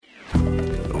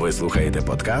Ви слухаєте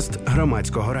подкаст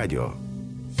Громадського радіо.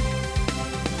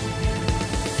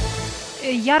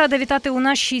 Я рада вітати у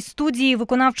нашій студії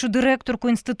виконавчу директорку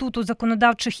Інституту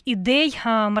законодавчих ідей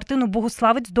Мартину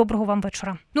Богуславець. Доброго вам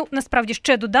вечора. Насправді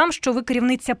ще додам, що ви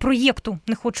керівниця проєкту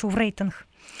 «Не хочу в рейтинг».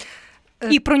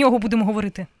 І про нього будемо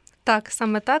говорити. Так,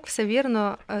 саме так, все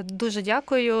вірно. Дуже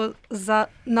дякую за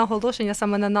наголошення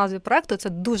саме на назві проєкту. Це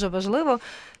дуже важливо.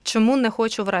 Чому «Не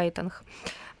хочу в рейтинг»?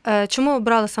 Чому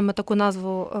обрали саме таку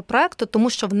назву проєкту? Тому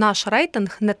що в наш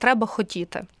рейтинг не треба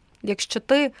хотіти. Якщо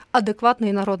ти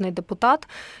адекватний народний депутат,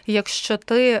 якщо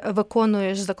ти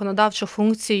виконуєш законодавчу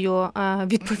функцію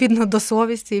відповідно до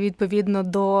совісті, відповідно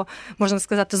до, можна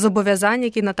сказати, зобов'язань,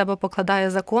 які на тебе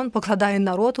покладає закон, покладає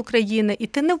народ України, і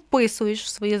ти не вписуєш в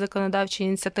свої законодавчі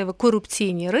ініціативи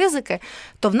корупційні ризики,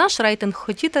 то в наш рейтинг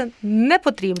хотіти не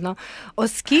потрібно,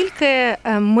 оскільки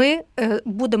ми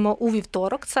будемо у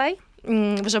вівторок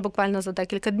вже буквально за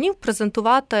декілька днів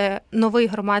презентувати новий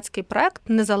громадський проєкт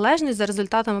 «Незалежність» за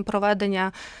результатами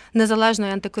проведення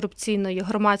незалежної антикорупційної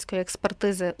громадської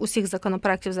експертизи усіх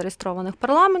законопроєктів, зареєстрованих в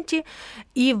парламенті.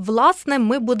 І, власне,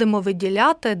 ми будемо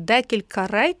виділяти декілька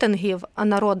рейтингів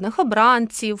народних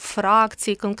обранців,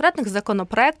 фракцій, конкретних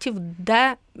законопроєктів,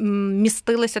 де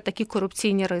містилися такі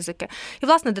корупційні ризики. І,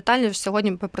 власне, детальніше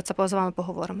сьогодні ми про це з вами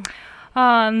поговоримо.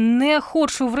 Не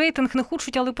хочу в рейтинг, не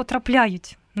хочуть, але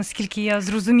потрапляють, наскільки я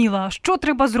зрозуміла. Що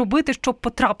треба зробити, щоб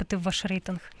потрапити в ваш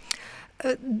рейтинг?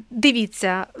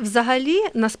 Дивіться, взагалі,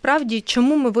 насправді,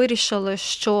 чому ми вирішили,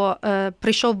 що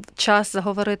прийшов час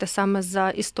заговорити саме за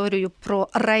історію про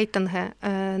рейтинги,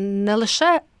 не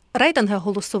лише рейтинги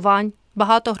голосувань.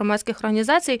 Багато громадських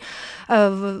організацій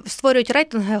створюють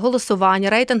рейтинги голосування,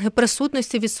 рейтинги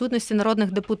присутності, відсутності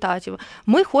народних депутатів.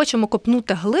 Ми хочемо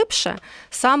копнути глибше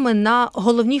саме на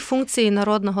головній функції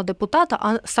народного депутата,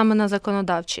 а саме на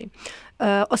законодавчій.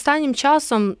 Останнім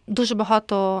часом дуже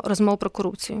багато розмов про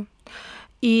корупцію.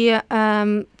 І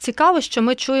цікаво, що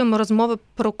ми чуємо розмови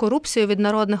про корупцію від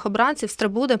народних обранців з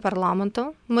трибуни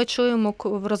парламенту. Ми чуємо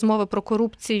розмови про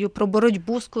корупцію, про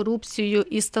боротьбу з корупцією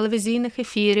із телевізійних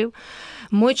ефірів.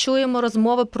 Ми чуємо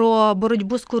розмови про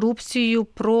боротьбу з корупцією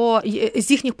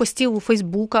з їхніх постів у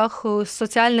Фейсбуках, з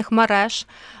соціальних мереж.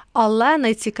 Але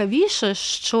найцікавіше,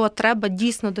 що треба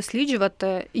дійсно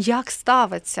досліджувати, як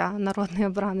ставиться народний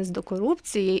обранець до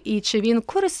корупції і чи він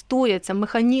користується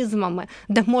механізмами,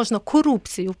 де можна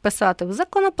корупцію вписати в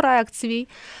законопроєкт свій.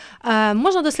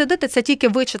 Можна дослідити це тільки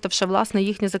вичитавши, власне,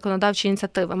 їхні законодавчі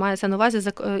ініціативи. Мається на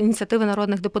увазі ініціативи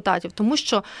народних депутатів. Тому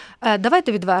що,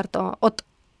 давайте відверто,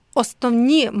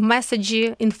 основні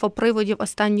меседжі інфоприводів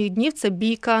останніх днів – це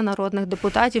бійка народних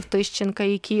депутатів Тищенка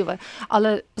і Киви.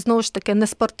 Але, знову ж таки, не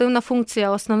спортивна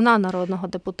функція основна народного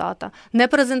депутата. Не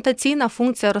презентаційна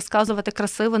функція розказувати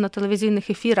красиво на телевізійних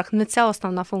ефірах. Не ця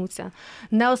основна функція.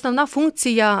 Не основна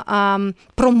функція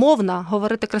промовна,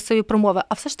 говорити красиві промови,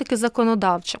 а все ж таки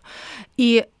законодавча.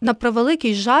 І, на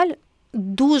превеликий жаль,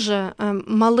 дуже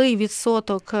малий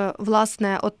відсоток,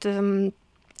 власне,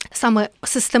 саме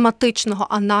систематичного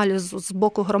аналізу з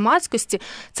боку громадськості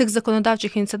цих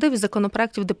законодавчих ініціатив і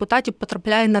законопроєктів депутатів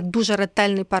потрапляє на дуже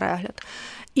ретельний перегляд.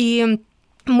 І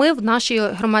ми в нашій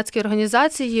громадській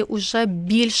організації уже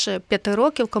більше 5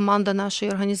 років, команда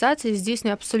нашої організації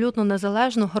здійснює абсолютно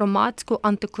незалежну громадську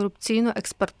антикорупційну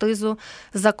експертизу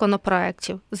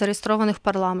законопроєктів, зареєстрованих в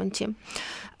парламенті.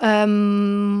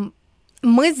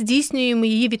 Ми здійснюємо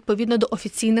її відповідно до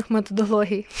офіційних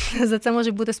методологій. За це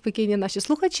можуть бути спокійні наші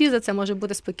слухачі, за це можуть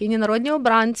бути спокійні народні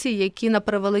обранці, які, на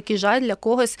превеликий жаль, для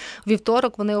когось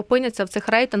вівторок вони опиняться в цих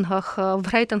рейтингах, в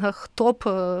рейтингах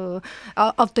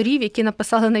топ-авторів, які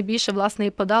написали найбільше, власне, і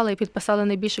подали, і підписали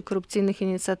найбільше корупційних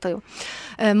ініціатив.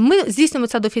 Ми здійснюємо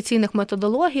це до офіційних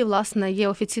методологій. Власне, є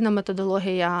офіційна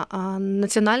методологія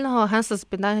Національного агентства з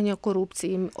запобігання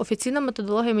корупції, офіційна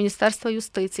методологія Міністерства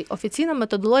юстиції, офіційна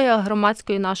методологія громадської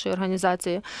нашої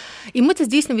організації. І ми це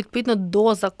здійснюємо відповідно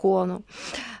до закону.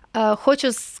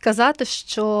 Хочу сказати,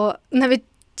 що навіть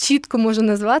чітко можу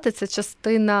назвати, це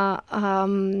частина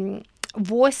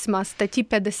 8 статті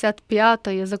 55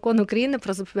 Закону України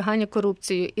про запобігання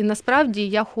корупції. І насправді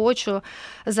я хочу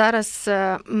зараз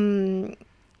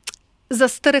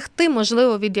застерегти,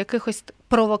 можливо, від якихось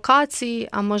провокацій,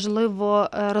 а можливо,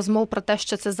 розмов про те,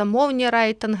 що це замовні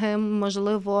рейтинги,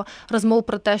 можливо, розмов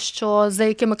про те, що за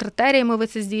якими критеріями ви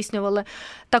це здійснювали.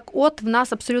 Так от, в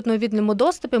нас абсолютно у вільному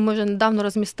доступі, ми вже недавно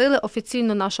розмістили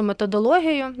офіційну нашу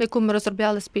методологію, яку ми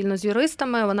розробляли спільно з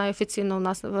юристами. Вона офіційно у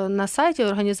нас на сайті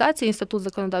організації, Інститут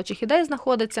законодавчих ідей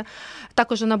знаходиться.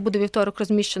 Також вона буде вівторок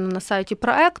розміщена на сайті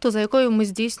проєкту, за якою ми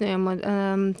здійснюємо,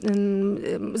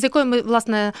 з якою ми,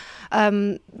 власне,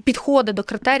 підходи до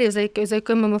критеріїв, за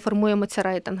якими ми формуємо ці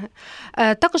рейтинги.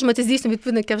 Також ми це здійснюємо,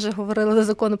 відповідно, як я вже говорила, до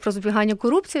закону про запобігання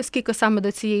корупції, оскільки саме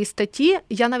до цієї статті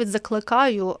я навіть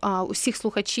закликаю усіх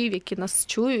слухачів, які нас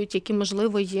чують, які,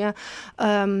 можливо, є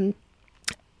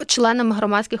членами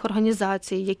громадських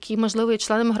організацій, які, можливо, є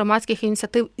членами громадських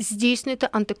ініціатив, здійснюйте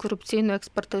антикорупційну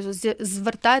експертизу,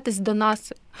 звертайтесь до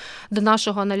нас, до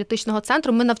нашого аналітичного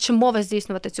центру. Ми навчимо вас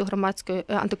здійснювати цю громадську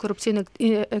антикорупційну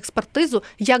експертизу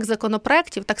як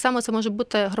законопроєктів. Так само це може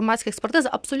бути громадська експертиза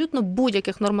абсолютно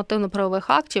будь-яких нормативно-правових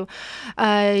актів,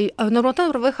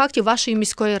 нормативно-правових актів вашої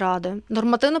міської ради,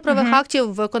 нормативно-правових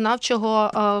актів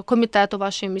виконавчого комітету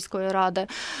вашої міської ради,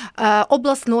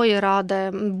 обласної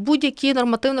ради, будь-які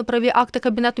нормативно-правові акти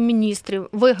Кабінету міністрів.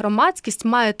 Ви, громадськість,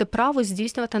 маєте право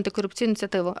здійснювати антикорупційну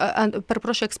ініціативу,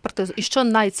 експертизу. І що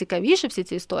найцікавіше всі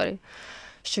ці історії,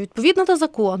 що відповідно до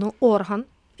закону орган,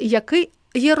 який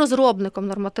є розробником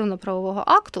нормативно-правового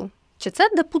акту, чи це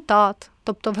депутат,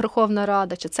 тобто Верховна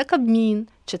Рада, чи це Кабмін,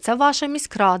 чи це ваша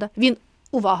міськрада, він,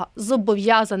 увага,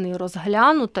 зобов'язаний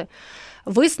розглянути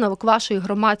висновок вашої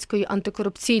громадської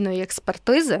антикорупційної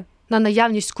експертизи на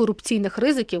наявність корупційних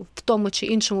ризиків в тому чи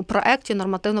іншому проєкті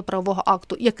нормативно-правового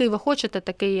акту. Який ви хочете,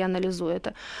 такий і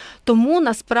аналізуєте. Тому,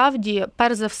 насправді,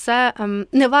 перш за все,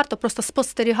 не варто просто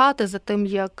спостерігати за тим,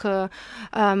 як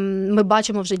ми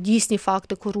бачимо вже дійсні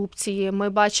факти корупції, ми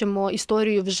бачимо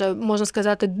історію вже, можна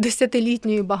сказати,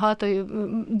 десятилітньої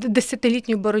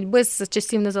боротьби з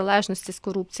часів незалежності з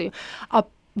корупцією. А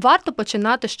варто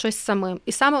починати щось самим.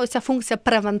 І саме оця функція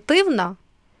превентивна,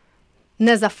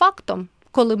 не за фактом,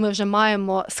 коли ми вже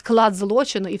маємо склад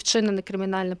злочину і вчинене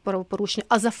кримінальне правопорушення,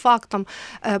 а за фактом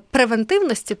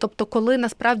превентивності, тобто коли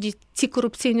насправді ці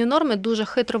корупційні норми дуже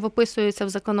хитро виписуються в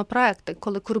законопроекти,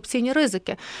 коли корупційні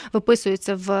ризики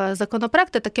виписуються в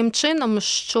законопроекти таким чином,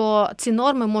 що ці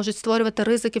норми можуть створювати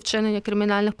ризики вчинення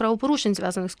кримінальних правопорушень,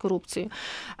 зв'язаних з корупцією.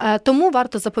 Тому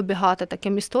варто запобігати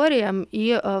таким історіям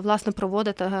і, власне,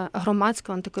 проводити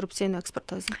громадську антикорупційну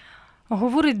експертизу.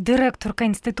 Говорить директорка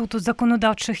Інституту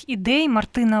законодавчих ідей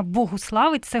Мартина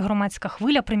Богуславець. Це «Громадська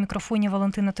хвиля», при мікрофоні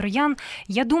Валентина Троян.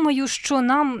 Я думаю, що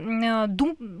нам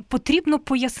потрібно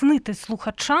пояснити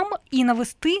слухачам і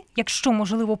навести, якщо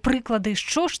можливо, приклади,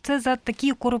 що ж це за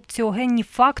такі корупціогенні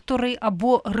фактори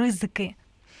або ризики.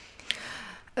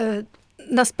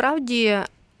 Насправді,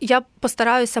 я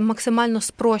постараюся максимально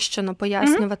спрощено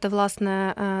пояснювати,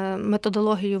 власне,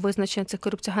 методологію визначення цих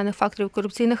корупціогенних факторів,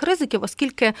 корупційних ризиків,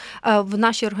 оскільки в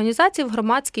нашій організації, в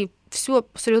громадській, всю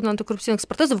абсолютно антикорупційну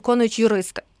експертизу виконують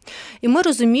юристи. І ми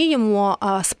розуміємо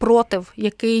спротив,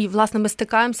 який, власне, ми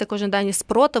стикаємося кожен день із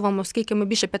спротивом, оскільки ми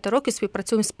більше 5 років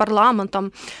співпрацюємо з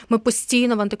парламентом, ми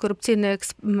постійно в антикорупційний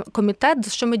комітет,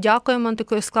 за що ми дякуємо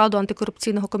складу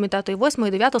антикорупційного комітету і 8,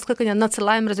 і 9 скликання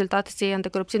надсилаємо результати цієї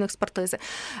антикорупційної експертизи.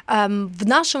 В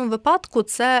нашому випадку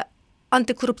це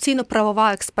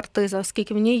антикорупційно-правова експертиза,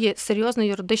 оскільки в ній є серйозне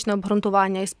юридичне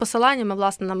обґрунтування із посиланнями,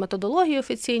 власне, на методології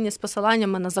офіційні, з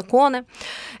посиланнями на закони.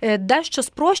 Дещо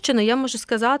спрощено, я можу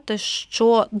сказати,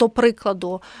 що, до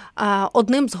прикладу,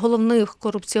 одним з головних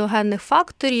корупціогенних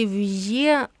факторів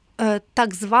є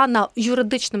так звана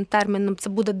юридичним терміном, це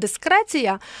буде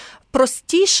дискреція,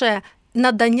 простіше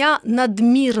надання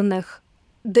надмірних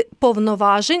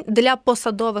повноважень для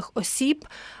посадових осіб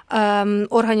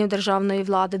органів державної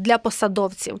влади, для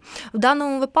посадовців. В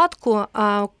даному випадку,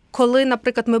 коли,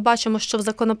 наприклад, ми бачимо, що в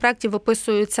законопроєкті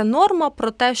виписується норма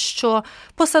про те, що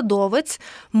посадовець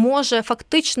може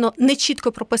фактично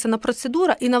нечітко прописана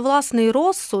процедура і на власний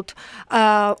розсуд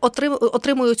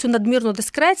отримує цю надмірну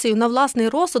дискрецію, на власний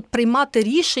розсуд приймати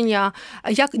рішення,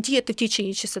 як діяти в тій чи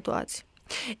іншій ситуації.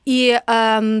 І,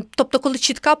 тобто, коли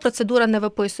чітка процедура не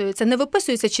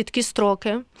виписуються чіткі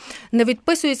строки, не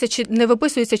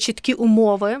виписуються чіткі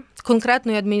умови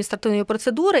конкретної адміністративної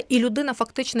процедури, і людина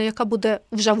фактично, яка буде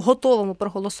вже в готовому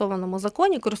проголосованому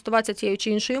законі користуватися тією чи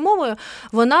іншою мовою,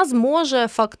 вона зможе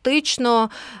фактично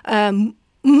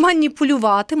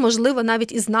маніпулювати, можливо,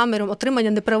 навіть із наміром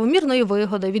отримання неправомірної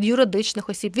вигоди від юридичних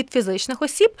осіб, від фізичних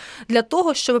осіб, для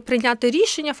того, щоб прийняти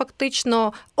рішення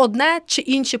фактично одне чи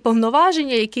інше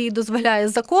повноваження, яке їй дозволяє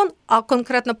закон, а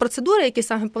конкретна процедура, які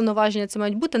саме повноваження це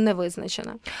мають бути, не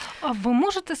визначена. А ви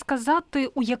можете сказати,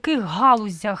 у яких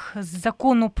галузях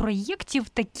законопроєктів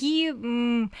такі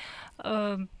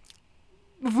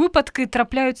випадки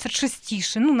трапляються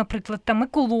частіше? Ну, наприклад, там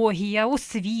екологія,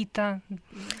 освіта.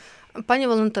 Пані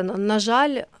Валентино, на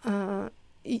жаль,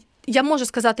 я можу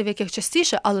сказати, в яких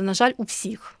частіше, але, на жаль, у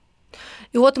всіх.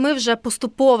 І от ми вже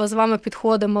поступово з вами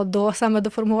підходимо саме до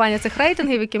формування цих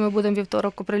рейтингів, які ми будемо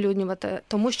вівторок оприлюднювати,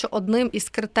 тому що одним із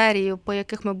критеріїв, по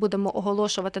яких ми будемо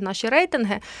оголошувати наші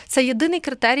рейтинги, це єдиний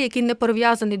критерій, який не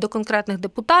прив'язаний до конкретних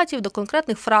депутатів, до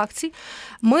конкретних фракцій.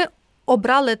 Ми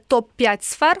обрали топ-5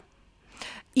 сфер,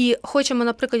 і хочемо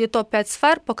на прикладі топ-5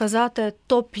 сфер показати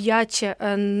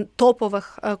топ-5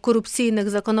 топових корупційних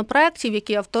законопроєктів,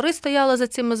 які автори стояли за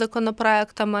цими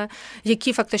законопроєктами,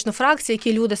 які фактично фракції,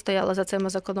 які люди стояли за цими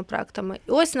законопроєктами.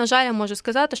 І ось, на жаль, я можу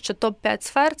сказати, що топ-5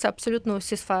 сфер – це абсолютно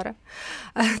усі сфери.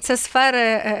 Це сфери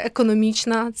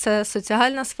економічна, це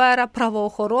соціальна сфера,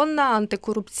 правоохоронна,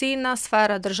 антикорупційна,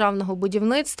 сфера державного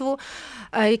будівництва,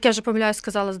 яке, вже помиляюсь,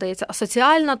 сказала, здається,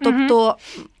 асоціальна, тобто,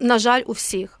 на жаль, у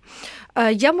всіх.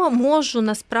 Я можу,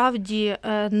 насправді,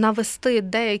 навести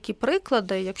деякі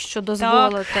приклади, якщо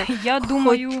дозволите. Так, я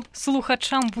думаю,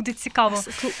 слухачам буде цікаво.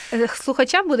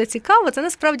 Слухачам буде цікаво. Це,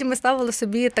 насправді, ми ставили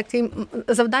собі таким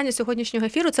завдання сьогоднішнього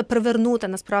ефіру, це привернути,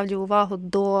 насправді, увагу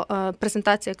до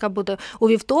презентації, яка буде у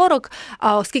вівторок,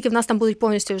 оскільки в нас там будуть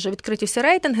повністю вже відкриті всі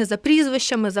рейтинги за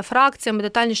прізвищами, за фракціями,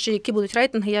 детальніше, які будуть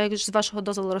рейтинги, я з вашого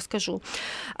дозволу розкажу.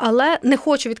 Але не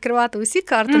хочу відкривати усі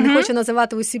карти, не хочу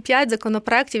називати усі 5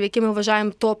 законопроєктів, які ми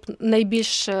вважаємо топ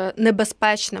найбільш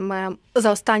небезпечними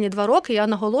за останні 2 роки. Я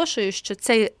наголошую, що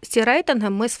ці рейтинги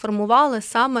ми сформували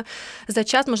саме за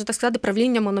час, можна так сказати,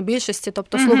 правління монобільшості,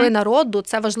 тобто «Слуги народу».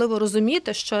 Це важливо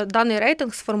розуміти, що даний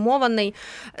рейтинг сформований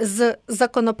з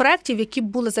законопроєктів, які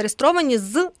були зареєстровані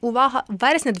увага,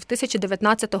 вересня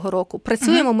 2019 року.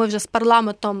 Працюємо ми вже з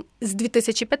парламентом з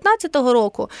 2015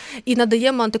 року і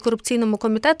надаємо антикорупційному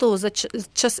комітету, за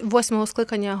час 8-го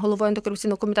скликання головою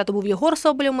антикорупційного комітету був Єгор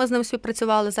Соболєв, ми з ним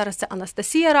співпрацювали, зараз це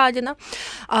Анастасія Радіна.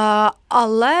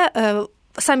 Але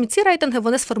самі ці рейтинги,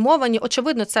 вони сформовані,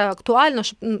 очевидно, це актуально,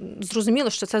 щоб зрозуміло,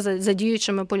 що це за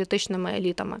діючими політичними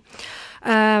елітами.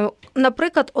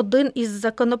 Наприклад, один із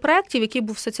законопроєктів, який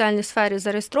був в соціальній сфері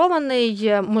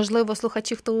зареєстрований, можливо,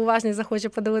 слухачі, хто уважний, захоче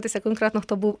подивитися конкретно,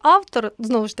 хто був автор,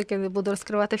 знову ж таки, не буду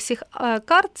розкривати всіх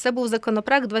карт, це був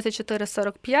законопроєкт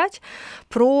 2445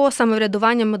 про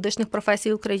самоврядування медичних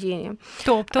професій в Україні.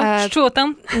 Тобто, що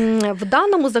там? В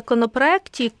даному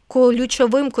законопроєкті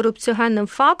ключовим корупціогенним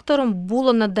фактором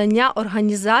було надання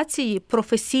організації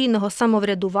професійного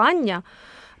самоврядування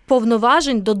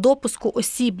повноважень до допуску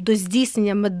осіб до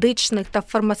здійснення медичних та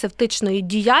фармацевтичної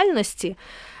діяльності,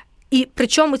 і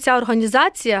причому ця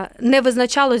організація, не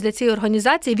визначалось для цієї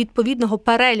організації відповідного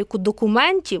переліку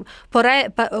документів,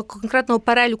 конкретного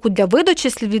переліку для видачі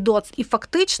свідоцтв, і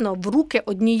фактично в руки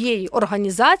однієї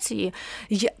організації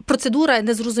процедура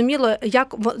незрозуміло,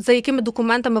 за якими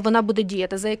документами вона буде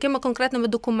діяти, за якими конкретними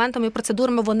документами і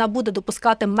процедурами вона буде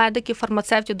допускати медиків,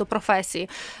 фармацевтів до професії.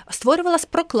 Створювалась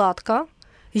прокладка,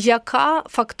 яка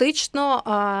фактично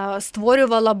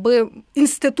створювала би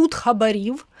інститут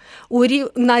хабарів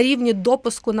на рівні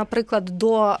допуску, наприклад,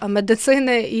 до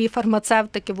медицини і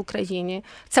фармацевтики в Україні.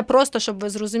 Це просто, щоб ви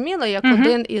зрозуміли, як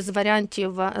один із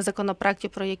варіантів законопроєктів,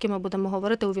 про які ми будемо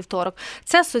говорити у вівторок.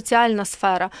 Це соціальна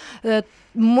сфера.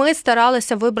 Ми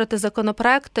старалися вибрати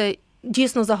законопроєкти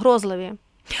дійсно загрозливі.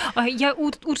 Я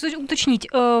уточніть,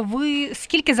 ви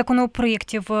скільки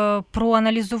законопроєктів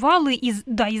проаналізували і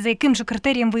за яким же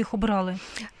критерієм ви їх обрали?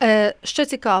 Що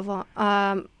цікаво,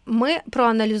 ми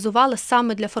проаналізували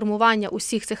саме для формування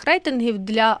усіх цих рейтингів,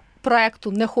 для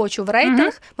проєкту «Не хочу» в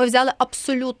рейтинг. Ми взяли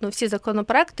абсолютно всі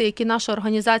законопроекти, які наша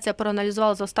організація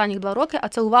проаналізувала за останні 2 роки, а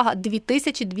це, увага,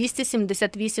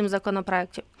 2278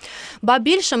 законопроєктів. Ба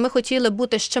більше, ми хотіли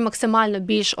бути ще максимально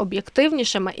більш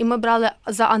об'єктивнішими, і ми брали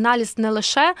за аналіз не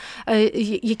лише,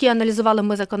 які аналізували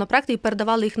ми законопроекти і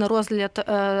передавали їх на розгляд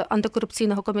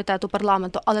антикорупційного комітету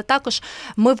парламенту, але також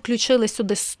ми включили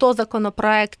сюди 100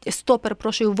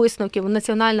 висновків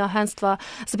Національного агентства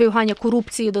запобігання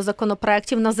корупції до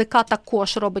законопроєктів, НАЗК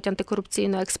також робить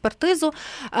антикорупційну експертизу.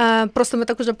 Просто ми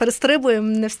так уже перестрибуємо,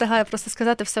 не встигаю просто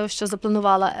сказати все, що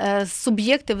запланувала.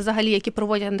 Суб'єкти, взагалі, які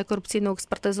проводять антикорупційну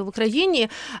експертизу в Україні,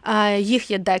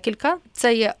 їх є декілька.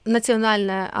 Це є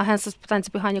Національне агентство з питань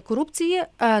запобігання корупції,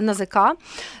 НАЗК,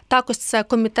 також це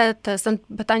Комітет з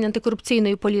питань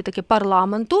антикорупційної політики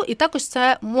парламенту, і також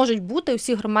це можуть бути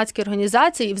всі громадські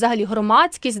організації і взагалі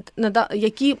громадськість,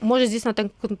 які можуть здійснювати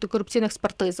антикорупційну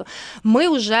експертизу. Ми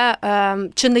вже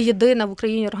чи не єдина в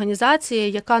Україні організація,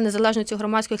 яка незалежно цю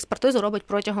громадську експертизу робить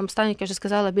протягом останніх, як я вже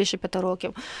сказала, більше 5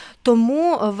 років.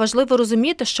 Тому важливо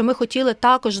розуміти, що ми хотіли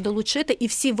також долучити і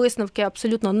всі висновки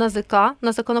абсолютно НАЗК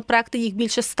на законопроекти, їх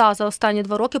більше 100 за останні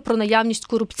 2 роки, про наявність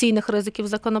корупційних ризиків в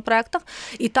законопроектах.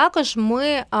 І також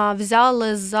ми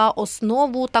взяли за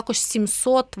основу також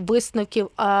 700 висновків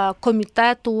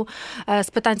комітету з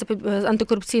питань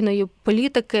антикорупційної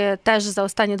політики теж за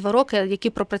останні 2 роки, які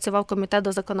пропрацював комітет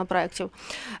до законопроєктів.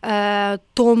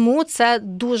 Тому це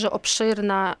дуже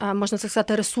обширна, можна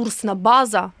сказати, ресурсна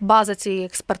база цієї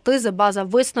експертизи, база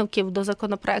висновків до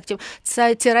законопроєктів.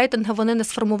 Ці рейтинги, вони не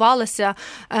сформувалися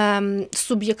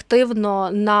суб'єктивно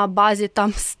на базі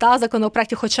там 100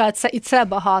 законопроєктів, хоча це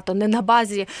багато, не на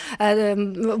базі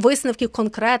висновків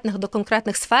конкретних до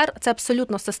конкретних сфер. Це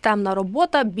абсолютно системна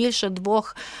робота. Більше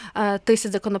 2000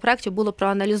 законопроєктів було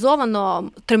проаналізовано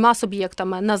 3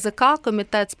 суб'єктами: НАЗК,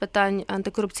 Комітет з питань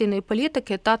антикорупційної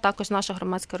політики та також наша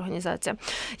громадська організація.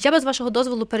 Я без вашого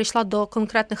дозволу перейшла до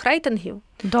конкретних рейтингів,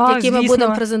 які ми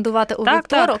будемо презентувати у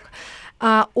вівторок.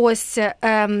 Ось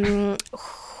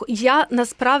я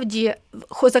насправді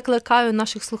закликаю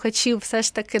наших слухачів все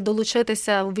ж таки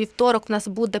долучитися. У вівторок в нас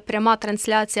буде пряма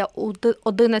трансляція у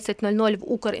 11:00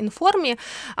 в Укрінформі,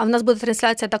 а в нас буде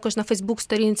трансляція також на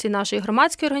Фейсбук-сторінці нашої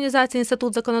громадської організації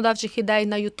 «Інститут законодавчих ідей»,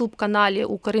 на Ютуб-каналі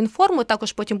Укрінформу,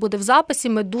 також потім буде в записі.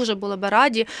 Ми дуже були б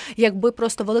раді, якби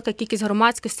просто велика кількість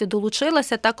громадськості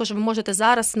долучилася. Також ви можете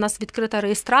зараз, у нас відкрита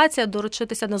реєстрація,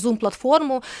 долучитися на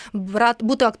Zoom-платформу,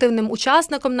 бути активним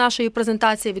учасником нашої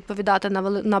презентації, відповідати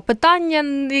на питання,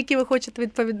 які ви хочете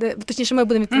відповідати. Точніше, ми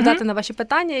будемо відповідати на ваші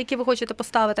питання, які ви хочете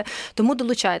поставити. Тому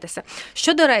долучайтеся.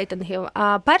 Щодо рейтингів.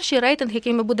 Перший рейтинг,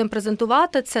 який ми будемо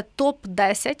презентувати, це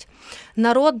топ-10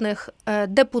 народних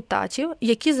депутатів,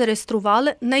 які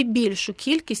зареєстрували найбільшу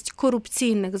кількість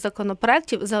корупційних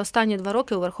законопроєктів за останні 2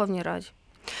 роки у Верховній Раді.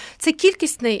 Це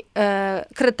кількісний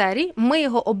критерій. Ми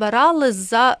його обирали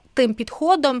за тим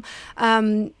підходом.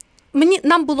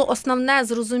 Нам було основне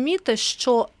зрозуміти,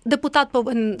 що депутат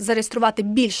повинен зареєструвати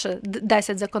більше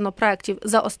 10 законопроєктів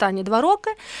за останні 2 роки,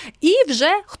 і вже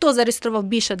хто зареєстрував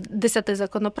більше 10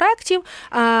 законопроєктів,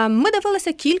 ми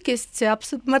дивилися кількість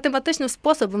математичним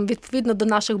способом, відповідно до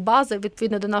наших баз,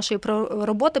 відповідно до нашої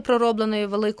роботи проробленої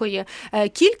великої,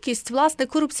 кількість, власне,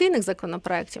 корупційних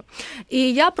законопроєктів.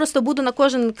 І я просто буду на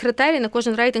кожен критерій, на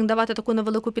кожен рейтинг давати таку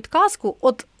невелику підказку.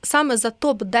 От саме за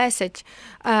топ-10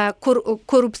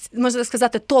 можна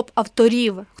сказати,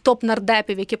 топ-авторів,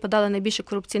 топ-нардепів, які подали найбільше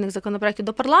корупційних законопроєктів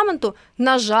до парламенту,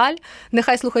 на жаль,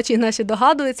 нехай слухачі наші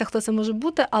догадуються, хто це може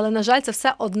бути, але, на жаль, це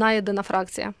все одна єдина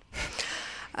фракція.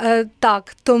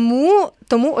 Так, тому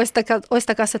ось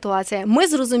така ситуація. Ми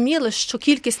зрозуміли, що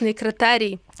кількісний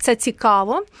критерій – це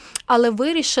цікаво, але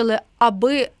вирішили,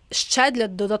 аби ще для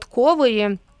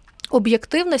додаткової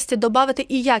об'єктивності додати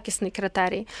і якісний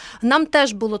критерій. Нам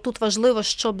теж було тут важливо,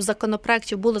 щоб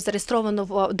законопроєктів було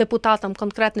зареєстровано депутатам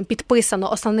конкретним,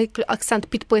 підписано, основний акцент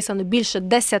підписано більше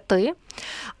 10,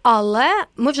 але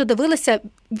ми вже дивилися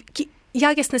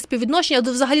якісне співвідношення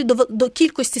до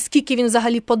кількості, скільки він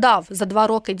взагалі подав за 2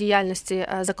 роки діяльності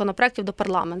законопроєктів до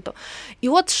парламенту. І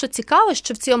от, що цікаво,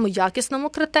 що в цьому якісному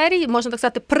критерії, можна так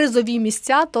сказати, призові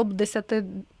місця, топ-10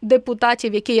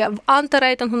 депутатів, які є в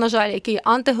антирейтингу, на жаль, які є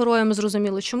антигероями,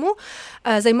 зрозуміло чому,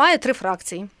 займає 3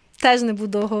 фракції. Теж не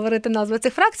буду говорити назви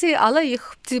цих фракцій, але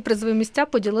ці призові місця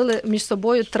поділили між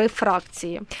собою 3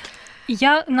 фракції.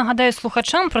 Я нагадаю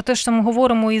слухачам про те, що ми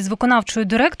говоримо із виконавчою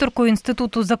директоркою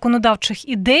Інституту законодавчих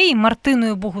ідей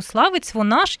Мартиною Богуславець.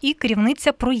 Вона ж і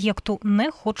керівниця проєкту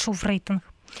 «Не хочу в рейтинг».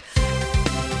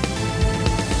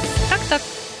 Так.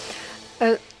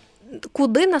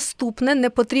 Куди наступне не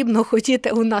потрібно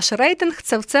хотіти у наш рейтинг,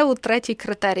 це у 3-й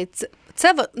критерій.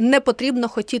 Це не потрібно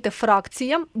хотіти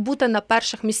фракціям бути на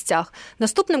перших місцях.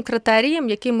 Наступним критерієм,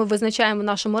 який ми визначаємо в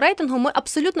нашому рейтингу, ми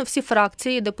абсолютно всі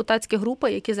фракції, депутатські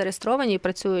групи, які зареєстровані і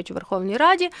працюють у Верховній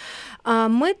Раді,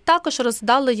 ми також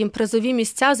роздали їм призові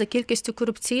місця за кількістю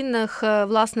корупційних,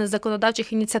 власне,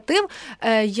 законодавчих ініціатив,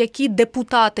 які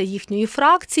депутати їхньої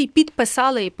фракції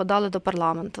підписали і подали до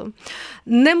парламенту.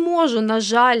 Не можу, на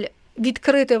жаль,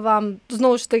 відкрити вам,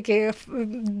 знову ж таки,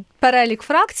 перелік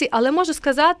фракцій, але можу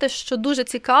сказати, що дуже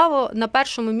цікаво, на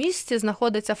першому місці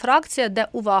знаходиться фракція, де,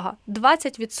 увага,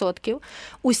 20%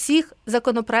 усіх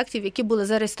законопроєктів, які були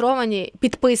зареєстровані,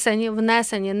 підписані,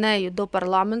 внесені нею до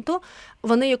парламенту,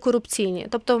 вони є корупційні.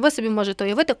 Тобто ви собі можете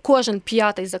уявити, кожен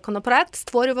 5-й законопроєкт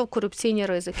створював корупційні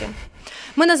ризики.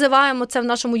 Ми називаємо це в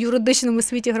нашому юридичному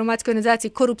світі громадської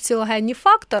організації корупціогенні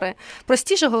фактори.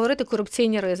 Простіше говорити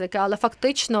корупційні ризики, але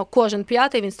фактично кожен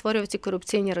 5-й він створював ці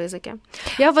корупційні ризики.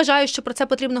 Я вважаю, що про це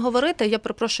потрібно говорити. Я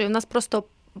перепрошую, у нас просто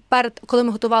коли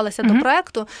ми готувалися до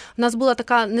проєкту, у нас була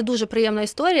така не дуже приємна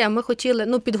історія. Ми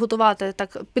хотіли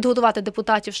підготувати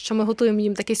депутатів, що ми готуємо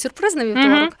їм такий сюрприз на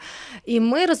вівторок. І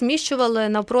ми розміщували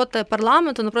навпроти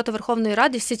парламенту, навпроти Верховної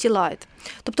Ради Сітілайт.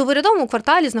 Тобто в урядовому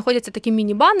кварталі знаходяться такі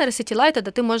міні-банери Сітілайта,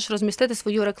 де ти можеш розмістити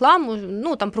свою рекламу,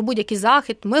 там про будь-який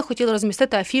захід. Ми хотіли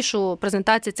розмістити афішу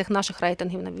презентації цих наших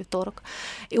рейтингів на вівторок.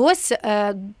 І ось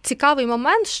цікавий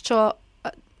момент, що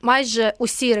майже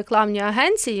усі рекламні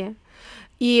агенції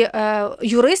і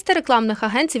юристи рекламних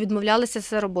агенцій відмовлялися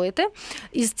це робити.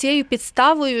 І з цією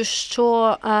підставою,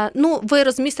 що ви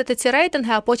розмістите ці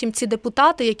рейтинги, а потім ці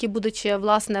депутати, які будуть,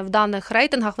 власне, в даних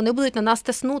рейтингах, вони будуть на нас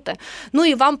тиснути.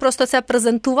 І вам просто це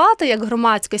презентувати як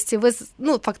громадськості. Ви,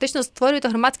 фактично створюєте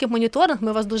громадський моніторинг,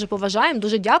 ми вас дуже поважаємо,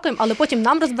 дуже дякуємо, але потім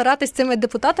нам розбиратись з цими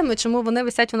депутатами, чому вони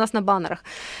висять у нас на банерах.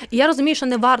 І я розумію, що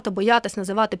не варто боятись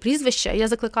називати прізвища. Я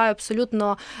закликаю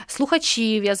абсолютно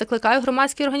слухачів, я закликаю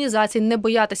громадські організації не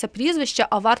боятися прізвища,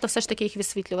 а варто все ж таки їх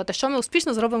висвітлювати, що ми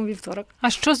успішно зробимо вівторок. А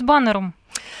що з банером?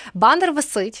 Банер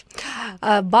висить.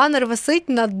 Банер висить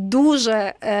на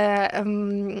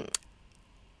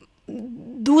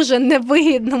дуже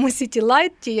невигідному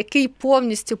сітілайті, який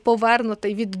повністю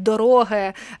повернутий від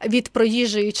дороги, від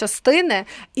проїжджої частини.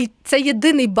 І це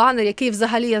єдиний банер, який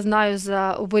взагалі я знаю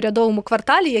в урядовому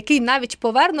кварталі, який навіть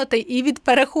повернутий і від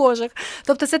перехожих.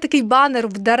 Тобто це такий банер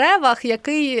в деревах,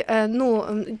 який,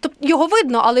 його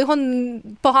видно, але його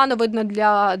погано видно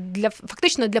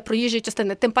фактично для проїжджої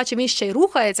частини. Тим паче він ще й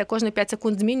рухається, кожні 5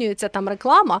 секунд змінюється там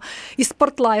реклама із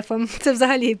спортлайфом. Це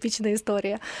взагалі епічна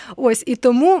історія. Ось, і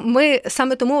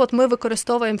саме тому ми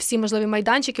використовуємо всі можливі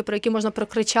майданчики, про які можна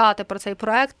прокричати про цей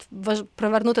проект,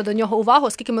 привернути до нього увагу,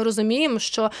 оскільки ми розуміємо,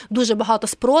 що дуже багато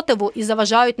спротиву і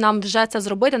заважають нам вже це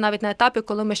зробити навіть на етапі,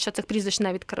 коли ми ще цих прізвищ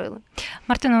не відкрили.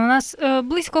 Мартино, у нас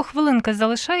близько хвилинка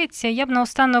залишається. Я б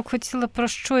наостанок хотіла про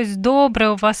щось добре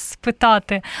у вас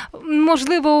спитати.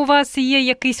 Можливо, у вас є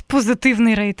якийсь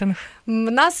позитивний рейтинг?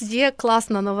 В нас є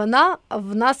класна новина.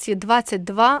 В нас є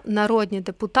 22 народні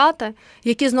депутати,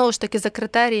 які, знову ж таки, за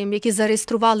критерієм, які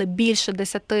зареєстрували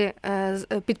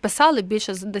підписали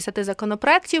більше 10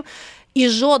 законопроєктів, і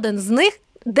жоден з них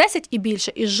 10 і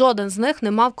більше, і жоден з них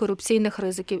не мав корупційних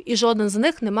ризиків, і жоден з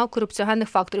них не мав корупціогенних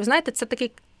факторів. Знаєте, це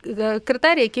такий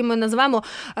критерій, який ми називаємо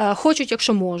 «хочуть,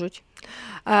 якщо можуть».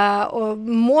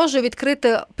 Можу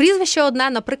відкрити прізвище одне,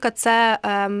 наприклад, це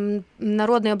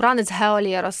народний обранець Гео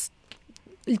Лєрос.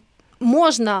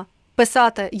 Можна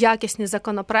писати якісні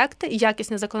законопроекти,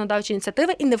 якісні законодавчі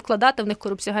ініціативи і не вкладати в них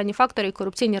корупціогенні фактори і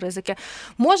корупційні ризики.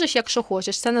 Можеш, якщо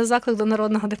хочеш. Це не заклик до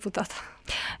народного депутата.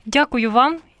 Дякую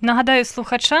вам. Нагадаю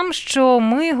слухачам, що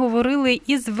ми говорили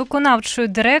із виконавчою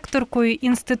директоркою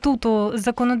Інституту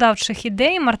законодавчих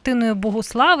ідей Мартиною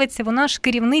Богуславець. Вона ж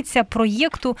керівниця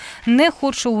проєкту «Не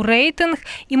хочу, рейтинг».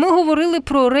 І ми говорили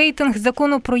про рейтинг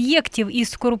законопроєктів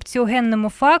із корупціогенними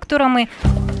факторами.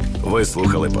 Ви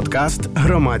слухали подкаст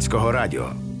Громадського радіо.